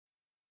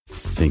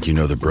Think you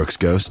know the Brooks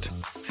Ghost?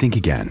 Think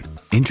again.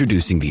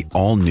 Introducing the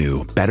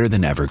all-new,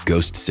 better-than-ever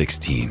Ghost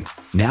 16.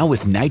 Now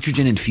with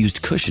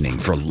nitrogen-infused cushioning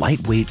for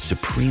lightweight,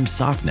 supreme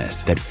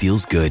softness that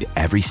feels good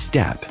every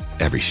step,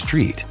 every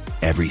street,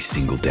 every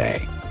single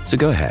day. So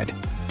go ahead,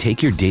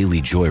 take your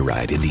daily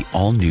joyride in the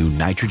all-new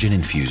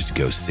nitrogen-infused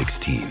Ghost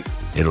 16.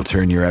 It'll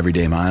turn your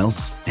everyday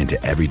miles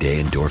into everyday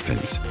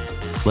endorphins.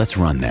 Let's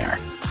run there.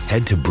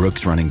 Head to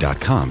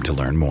brooksrunning.com to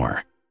learn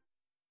more.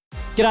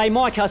 G'day,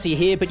 Mike Hussey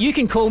here, but you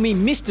can call me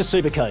Mr.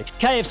 Supercoach.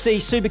 KFC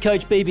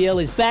Supercoach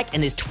BBL is back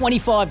and there's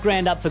 25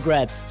 grand up for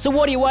grabs. So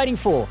what are you waiting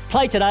for?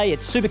 Play today at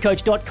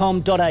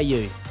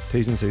supercoach.com.au.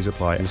 T's and C's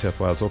apply. New South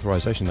Wales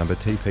authorisation number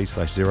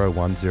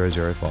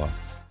TP/01005.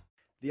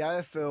 The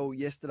AFL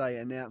yesterday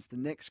announced the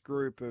next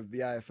group of the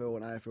AFL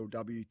and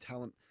AFLW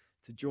talent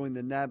to join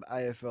the NAB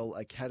AFL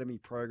Academy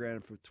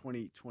program for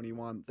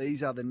 2021.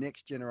 These are the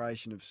next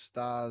generation of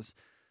stars,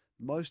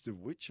 most of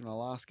which, and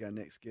I'll ask our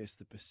next guest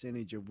the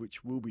percentage of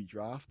which will be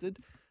drafted.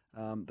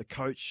 The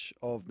coach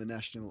of the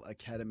National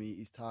Academy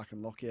is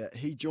Tarkyn Lockyer.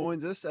 He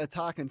joins us.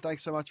 Tarkyn,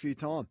 thanks so much for your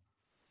time.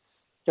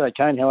 G'day,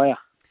 Kane. How are you?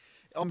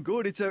 I'm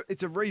good. It's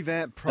a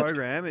revamped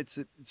program. It's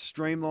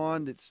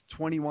streamlined. It's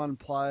 21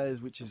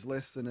 players, which is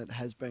less than it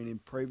has been in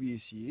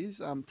previous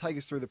years. Take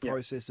us through the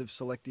process of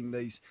selecting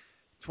these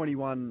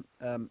 21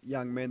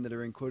 young men that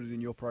are included in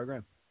your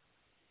program.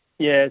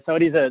 Yeah, so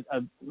it is a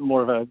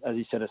more of a, as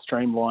you said, a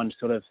streamlined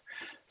sort of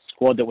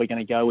squad that we're going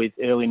to go with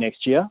early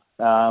next year.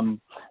 The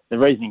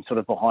reasoning sort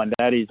of behind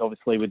that is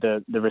obviously with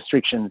the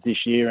restrictions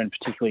this year, and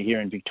particularly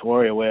here in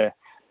Victoria, where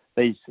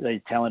these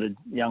talented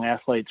young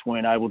athletes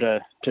weren't able to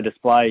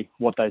display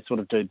what they sort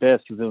of do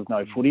best because there was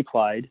no footy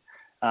played.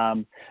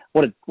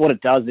 What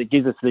it does, it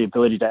gives us the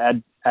ability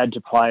to add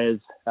to players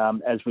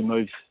as we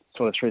move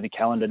sort of through the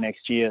calendar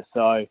next year.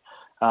 So,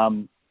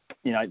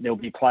 there'll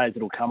be players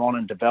that will come on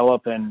and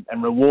develop and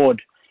reward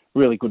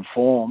really good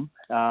form,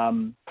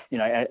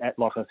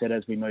 like I said,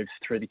 as we move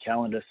through the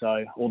calendar.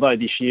 So although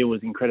this year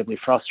was incredibly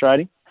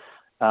frustrating,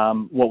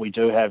 what we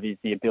do have is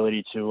the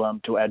ability to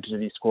add to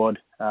this squad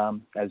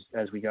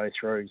as we go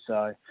through.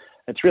 So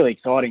it's really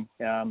exciting,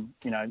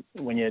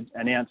 when you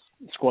announce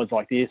squads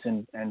like this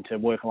and to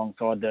work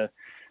alongside the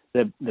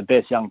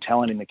best young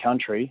talent in the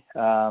country.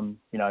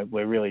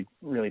 We're really,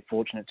 really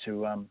fortunate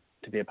to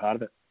be a part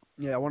of it.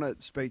 Yeah, I want to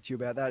speak to you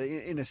about that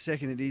in a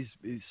second. It is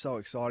so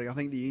exciting. I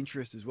think the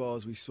interest as well,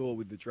 as we saw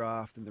with the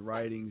draft and the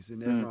ratings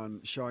and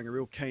everyone showing a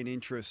real keen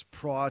interest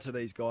prior to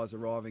these guys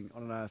arriving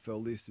on an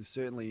AFL list, is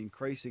certainly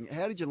increasing.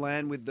 How did you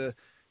land with the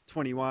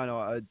 21?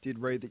 I did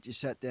read that you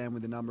sat down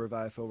with a number of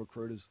AFL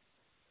recruiters.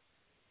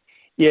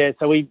 Yeah,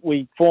 so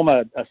we form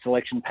a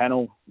selection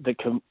panel that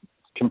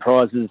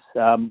comprises,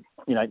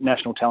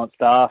 national talent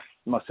staff,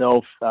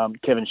 myself,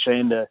 Kevin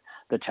Sheehan, the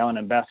talent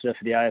ambassador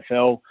for the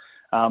AFL,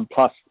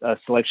 plus a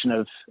selection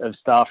of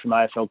staff from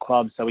AFL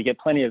clubs. So we get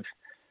plenty of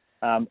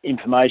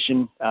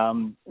information.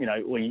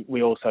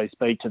 We also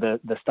speak to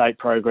the state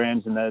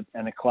programs and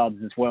the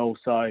clubs as well.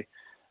 So,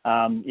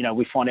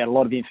 we find out a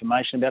lot of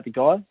information about the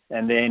guys,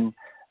 and then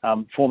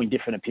forming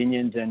different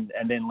opinions and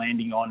then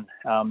landing on,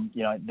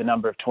 the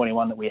number of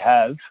 21 that we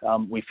have.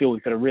 We feel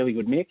we've got a really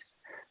good mix.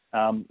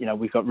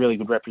 We've got really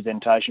good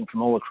representation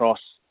from all across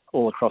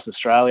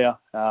Australia.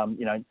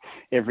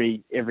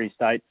 Every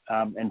state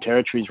and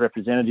territory is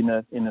represented in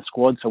the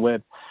squad. So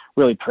we're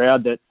really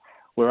proud that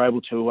we're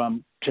able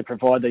to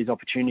provide these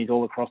opportunities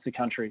all across the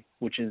country,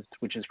 which is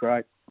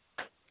great.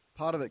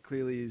 Part of it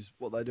clearly is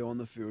what they do on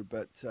the field,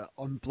 but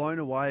I'm blown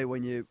away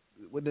when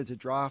there's a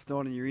draft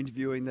on and you're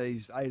interviewing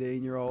these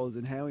 18-year-olds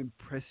and how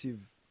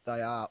impressive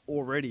they are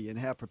already and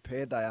how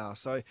prepared they are.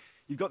 So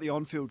you've got the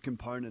on-field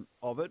component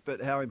of it,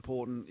 but how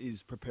important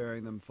is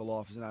preparing them for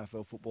life as an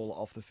AFL footballer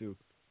off the field?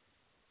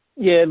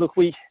 Yeah, look,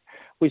 we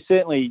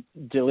certainly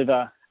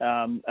deliver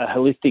a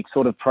holistic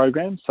sort of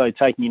program. So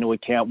taking into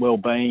account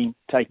well-being,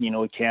 taking into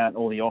account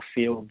all the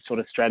off-field sort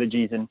of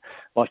strategies, and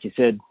like you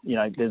said,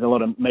 there's a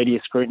lot of media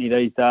scrutiny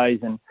these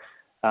days, and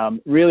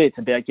really it's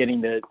about getting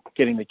the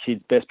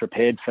kids best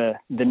prepared for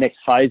the next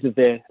phase of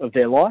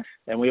their life.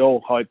 And we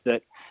all hope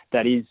that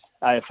is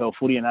AFL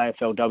footy and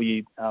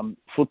AFLW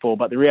football.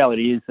 But the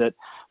reality is that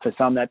for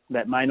some that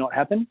may not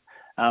happen.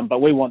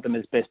 But we want them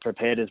as best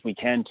prepared as we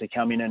can to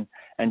come in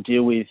and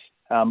deal with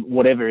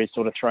whatever is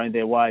sort of thrown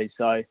their way.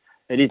 So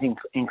it is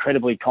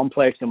incredibly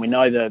complex, and we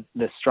know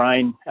the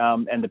strain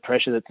and the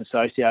pressure that's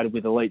associated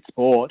with elite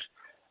sport.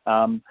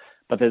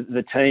 But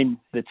the team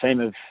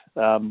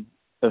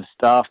of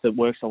staff that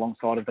works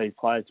alongside of these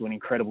players do an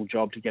incredible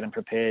job to get them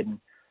prepared.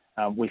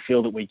 And we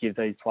feel that we give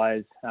these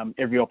players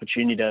every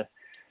opportunity to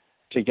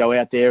go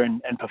out there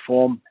and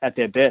perform at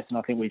their best. And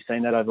I think we've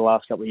seen that over the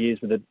last couple of years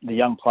with the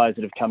young players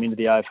that have come into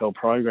the AFL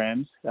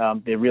programs.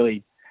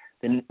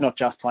 They're not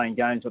just playing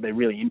games, but they're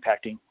really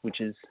impacting, which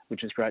is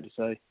great to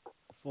see.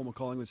 Former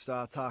Collingwood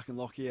star Tarkyn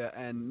Lockyer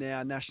and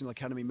now National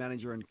Academy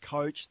manager and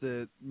coach.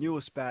 The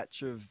newest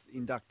batch of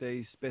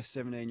inductees, best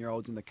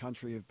 17-year-olds in the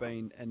country, have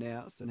been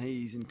announced, and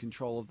he's in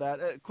control of that.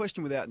 A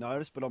question without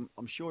notice, but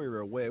I'm sure you're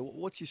aware.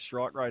 What's your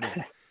strike rate of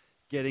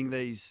getting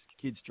these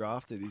kids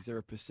drafted? Is there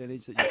a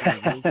percentage that you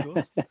can reveal to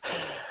us?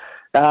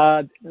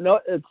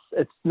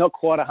 It's not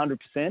quite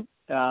 100%.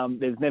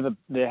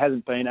 There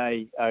hasn't been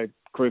a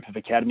group of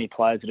academy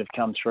players that have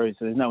come through,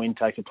 so there's no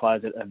intake of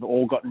players that have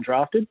all gotten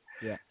drafted.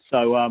 Yeah.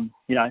 So I'm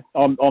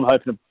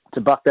hoping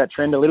to buck that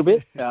trend a little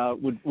bit.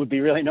 Would be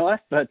really nice,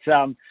 but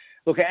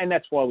look, and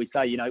that's why we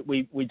say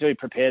we do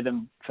prepare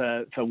them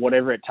for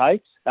whatever it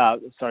takes. For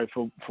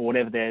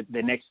whatever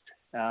their next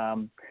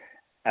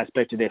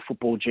aspect of their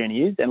football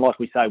journey is. And like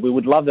we say, we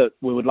would love it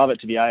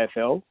to be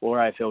AFL or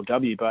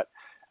AFLW, but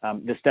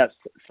the stats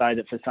say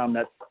that for some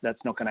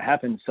that's not going to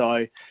happen.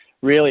 So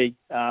really,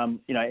 how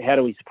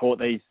do we support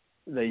these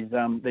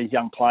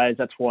young players?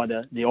 That's why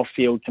the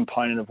off-field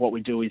component of what we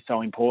do is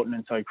so important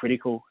and so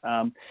critical.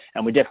 And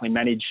we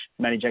definitely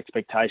manage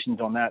expectations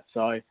on that.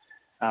 So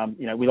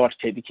we like to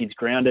keep the kids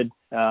grounded,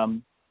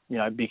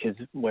 because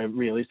we're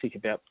realistic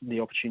about the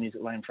opportunities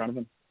that lay in front of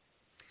them.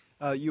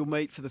 You'll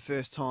meet for the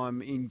first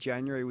time in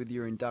January with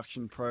your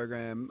induction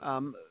program.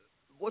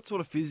 What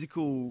sort of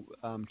physical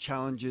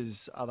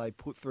challenges are they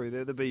put through?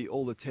 There'll be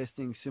all the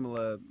testing,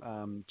 similar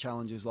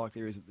challenges like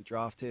there is at the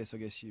draft test. I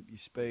guess your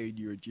speed,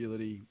 your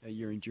agility,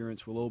 your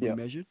endurance will all be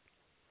measured.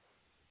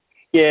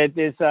 Yeah,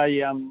 there's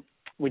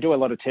we do a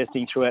lot of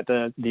testing throughout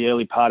the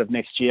early part of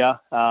next year.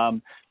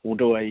 We'll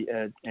do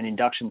an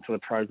induction sort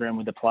of program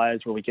with the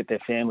players where we get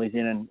their families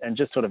in and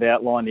just sort of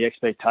outline the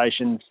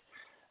expectations,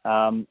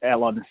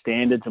 outline the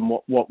standards and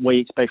what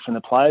we expect from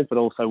the players, but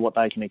also what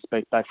they can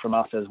expect back from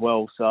us as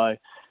well. So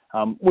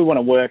we want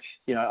to work,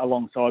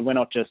 alongside. We're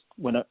not just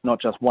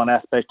one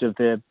aspect of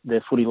their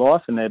footy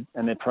life and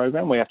their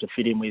program. We have to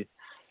fit in with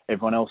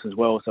everyone else as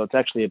well. So it's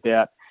actually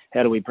about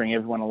how do we bring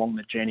everyone along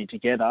the journey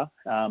together,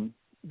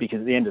 because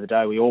at the end of the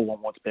day, we all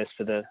want what's best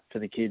for the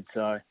kids.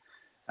 So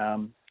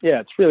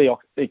it's really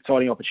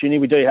exciting opportunity.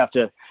 We do have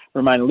to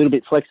remain a little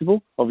bit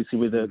flexible, obviously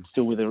with what's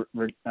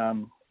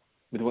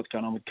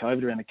going on with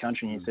COVID around the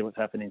country, and you see what's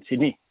happened in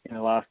Sydney in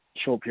the last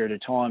short period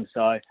of time.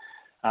 So,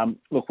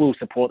 we'll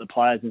support the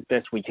players as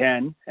best we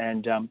can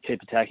and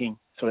keep attacking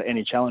sort of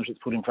any challenge that's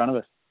put in front of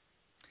us.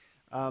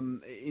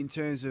 In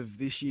terms of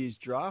this year's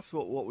draft,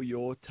 what were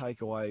your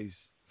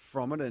takeaways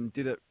from it, and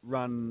did it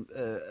run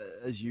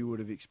as you would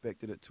have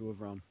expected it to have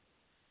run?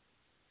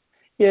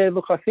 Yeah,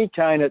 look, I think,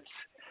 Kane, it's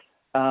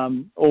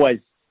always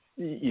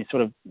you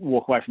sort of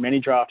walk away from any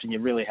draft and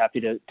you're really happy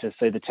to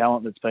see the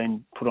talent that's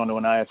been put onto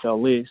an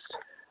AFL list.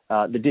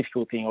 The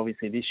difficult thing,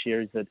 obviously, this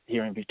year is that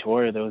here in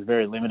Victoria there was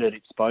very limited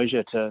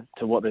exposure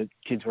to what the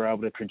kids were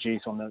able to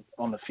produce on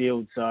the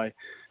field. So,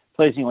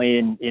 pleasingly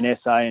in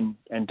SA and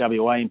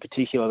WA in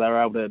particular, they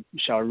were able to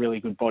show a really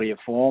good body of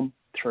form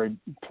through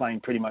playing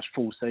pretty much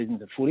full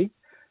seasons of footy.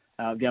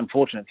 The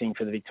unfortunate thing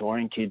for the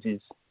Victorian kids is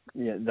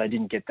they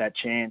didn't get that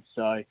chance.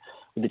 So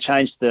with the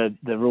change to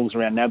the rules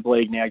around NAB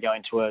League now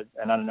going to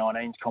an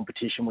under-19s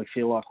competition, we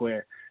feel like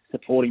we're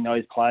supporting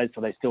those players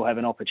so they still have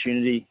an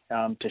opportunity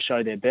to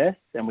show their best.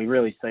 And we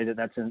really see that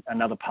that's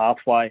another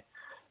pathway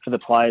for the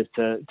players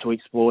to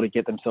explore to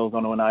get themselves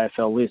onto an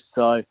AFL list.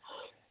 So,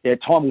 yeah,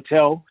 time will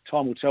tell.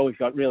 Time will tell. We've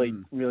got really,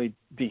 really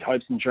big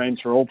hopes and dreams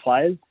for all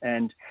players.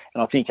 And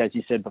I think, as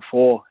you said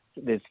before,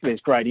 there's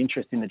great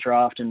interest in the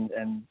draft and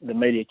the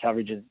media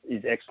coverage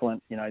is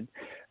excellent.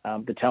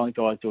 The talent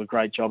guys do a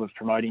great job of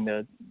promoting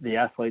the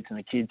athletes and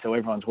the kids, so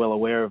everyone's well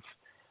aware of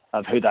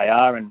who they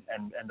are and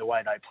the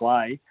way they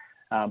play.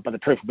 But the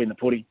proof will be in the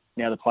pudding.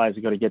 Now the players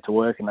have got to get to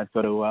work and they've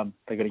got to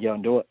go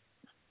and do it.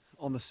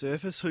 On the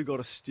surface, who got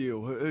a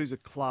steal? Who's a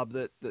club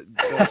that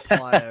got a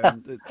player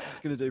and that's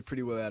going to do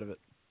pretty well out of it?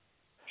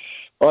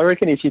 Well, I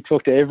reckon if you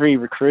talk to every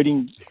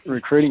recruiting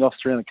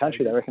officer in the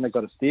country, they reckon they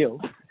got a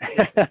steal.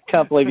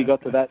 Can't believe you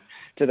got to that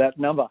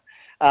number.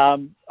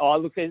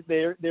 Look,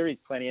 there is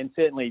plenty, and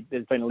certainly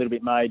there's been a little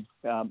bit made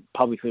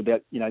publicly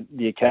about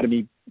the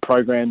academy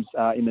programs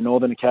in the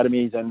northern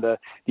academies and the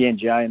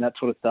NGA and that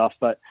sort of stuff.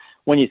 But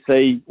when you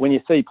see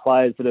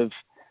players that have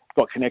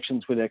got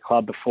connections with their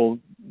club before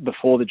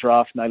the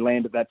draft and they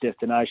land at that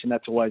destination,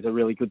 that's always a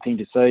really good thing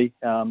to see.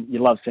 You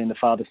love seeing the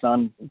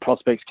father-son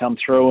prospects come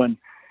through, and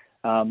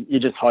you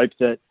just hope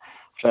that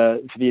for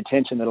the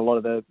attention that a lot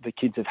of the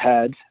kids have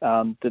had,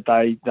 that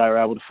they are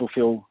able to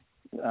fulfil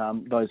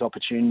those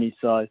opportunities.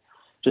 So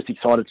just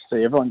excited to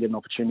see everyone get an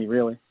opportunity,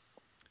 really.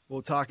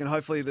 Well, Tarkin,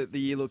 hopefully the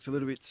year looks a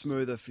little bit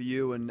smoother for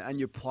you and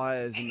your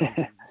players.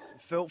 And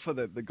felt for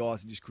the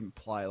guys who just couldn't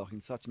play, like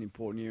in such an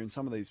important year. And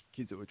some of these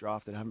kids that were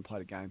drafted haven't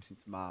played a game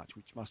since March,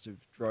 which must have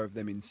drove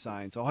them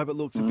insane. So I hope it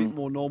looks a bit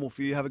more normal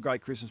for you. Have a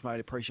great Christmas, mate.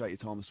 Appreciate your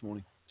time this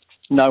morning.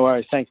 No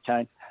worries. Thanks,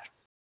 Kane.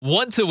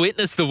 Want to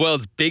witness the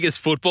world's biggest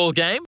football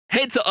game?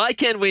 Head to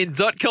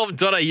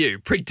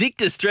iCanWin.com.au,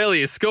 predict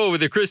Australia's score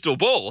with a crystal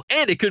ball,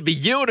 and it could be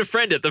you and a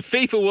friend at the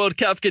FIFA World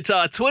Cup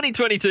Qatar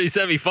 2022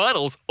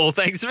 semi-finals, all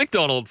thanks to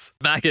McDonald's.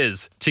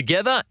 Maccas,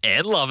 together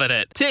and loving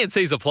it.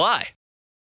 TNCs apply.